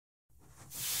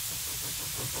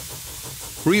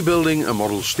Rebuilding a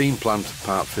model steam plant,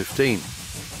 part 15.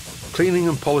 Cleaning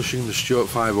and polishing the Stuart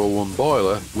 501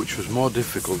 boiler, which was more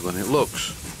difficult than it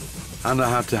looks. And I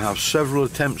had to have several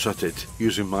attempts at it,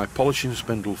 using my polishing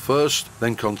spindle first,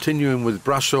 then continuing with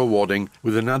Brasso wadding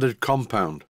with an added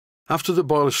compound. After the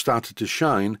boiler started to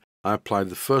shine, I applied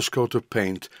the first coat of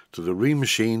paint to the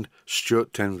remachined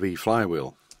Stuart 10V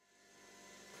flywheel.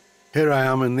 Here I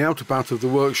am in the outer part of the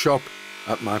workshop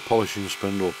at my polishing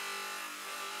spindle.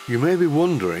 You may be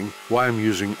wondering why I'm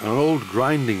using an old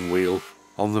grinding wheel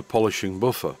on the polishing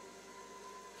buffer.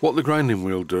 What the grinding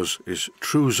wheel does is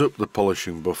trues up the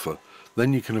polishing buffer,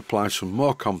 then you can apply some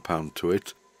more compound to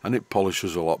it and it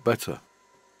polishes a lot better.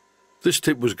 This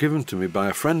tip was given to me by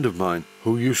a friend of mine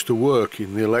who used to work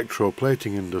in the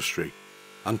electroplating industry,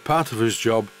 and part of his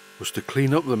job was to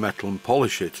clean up the metal and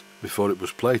polish it before it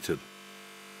was plated.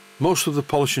 Most of the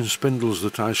polishing spindles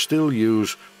that I still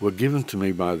use were given to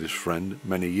me by this friend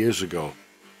many years ago,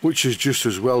 which is just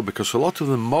as well because a lot of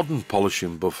the modern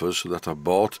polishing buffers that I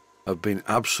bought have been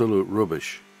absolute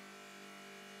rubbish.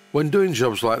 When doing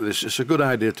jobs like this, it's a good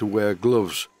idea to wear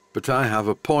gloves, but I have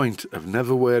a point of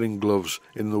never wearing gloves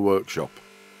in the workshop,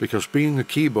 because being a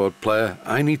keyboard player,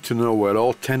 I need to know where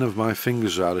all 10 of my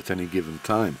fingers are at any given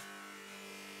time.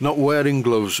 Not wearing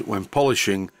gloves when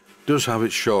polishing does have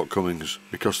its shortcomings,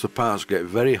 because the parts get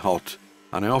very hot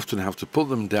and I often have to put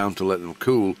them down to let them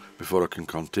cool before I can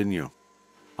continue.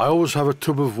 I always have a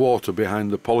tub of water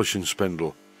behind the polishing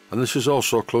spindle, and this is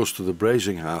also close to the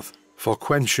brazing hearth for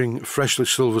quenching freshly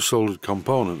silver soldered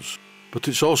components, but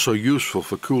it's also useful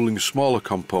for cooling smaller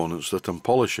components that I'm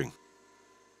polishing.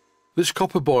 This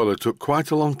copper boiler took quite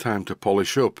a long time to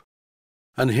polish up,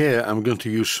 and here I'm going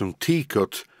to use some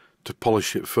T-cut to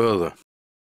polish it further.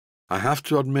 I have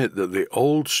to admit that the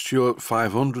old Stuart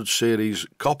 500 series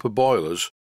copper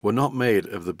boilers were not made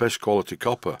of the best quality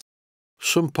copper.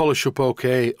 Some polish up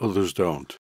okay, others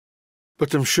don't.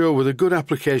 But I'm sure with a good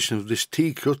application of this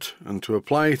T-cut, and to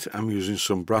apply it I'm using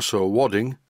some Brasso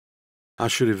wadding, I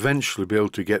should eventually be able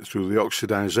to get through the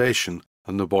oxidization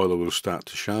and the boiler will start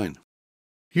to shine.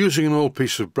 Using an old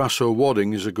piece of Brasso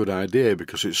wadding is a good idea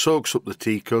because it soaks up the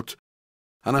T-cut,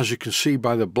 and as you can see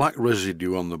by the black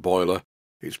residue on the boiler,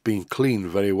 it's been cleaned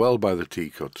very well by the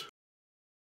T-cut.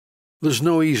 There's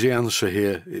no easy answer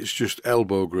here, it's just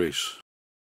elbow grease.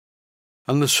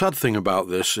 And the sad thing about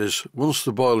this is, once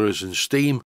the boiler is in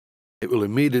steam, it will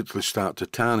immediately start to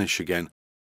tarnish again,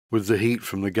 with the heat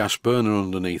from the gas burner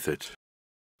underneath it.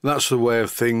 That's the way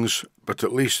of things, but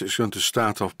at least it's going to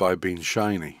start off by being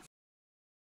shiny.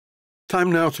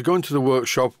 Time now to go into the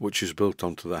workshop, which is built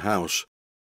onto the house.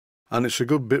 And it's a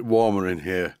good bit warmer in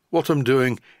here. What I'm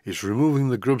doing is removing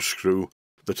the grub screw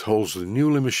that holds the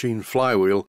newly machined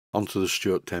flywheel onto the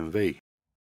Stuart 10V.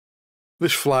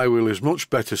 This flywheel is much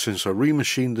better since I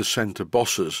remachined the centre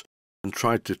bosses and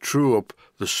tried to true up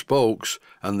the spokes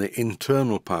and the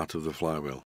internal part of the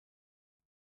flywheel.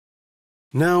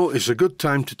 Now is a good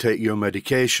time to take your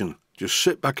medication. Just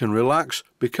sit back and relax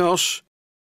because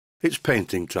it's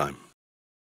painting time.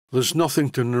 There's nothing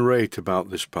to narrate about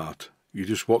this part. You're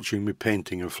just watching me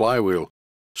painting a flywheel.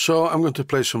 So I'm going to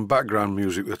play some background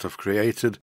music that I've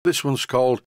created. This one's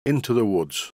called Into the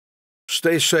Woods.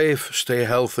 Stay safe, stay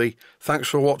healthy. Thanks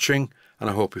for watching, and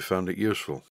I hope you found it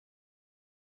useful.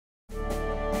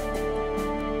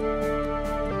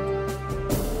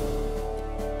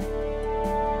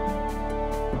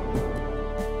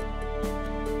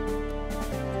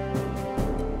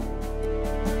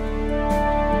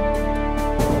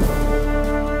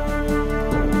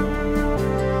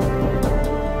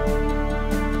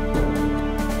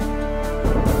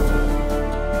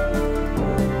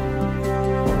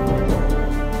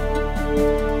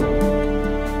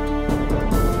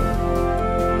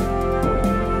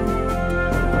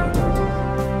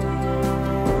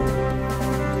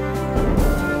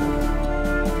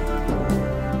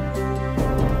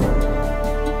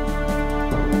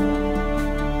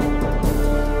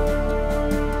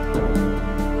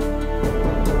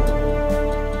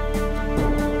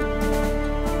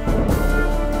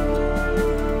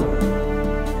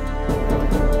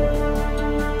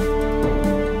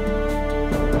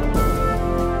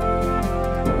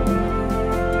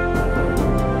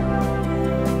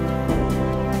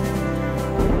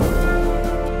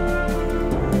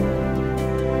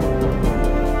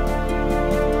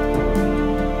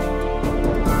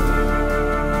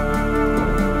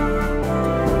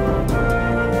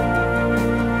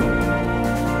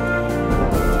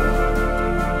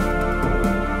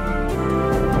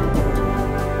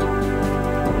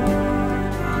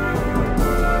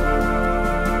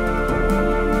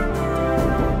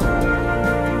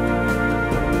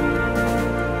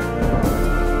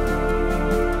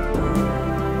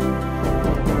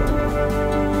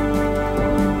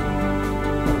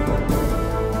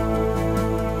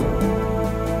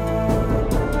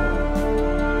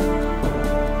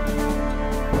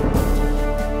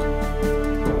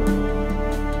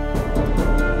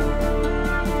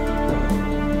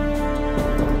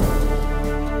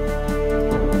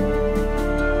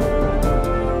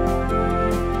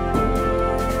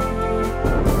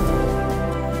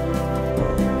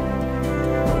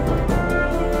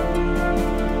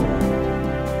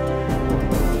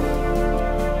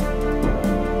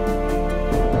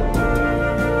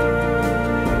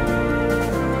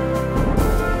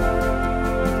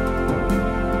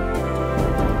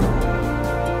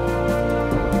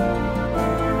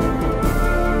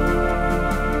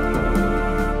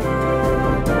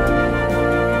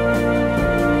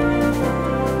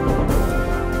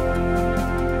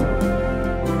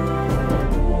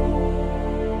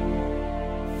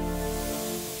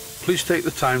 please take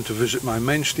the time to visit my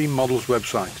main Steam Models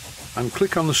website and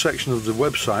click on the section of the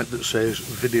website that says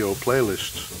Video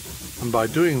Playlists. And by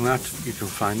doing that, you can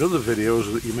find other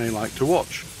videos that you may like to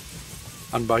watch.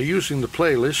 And by using the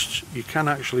playlists, you can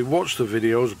actually watch the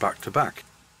videos back to back.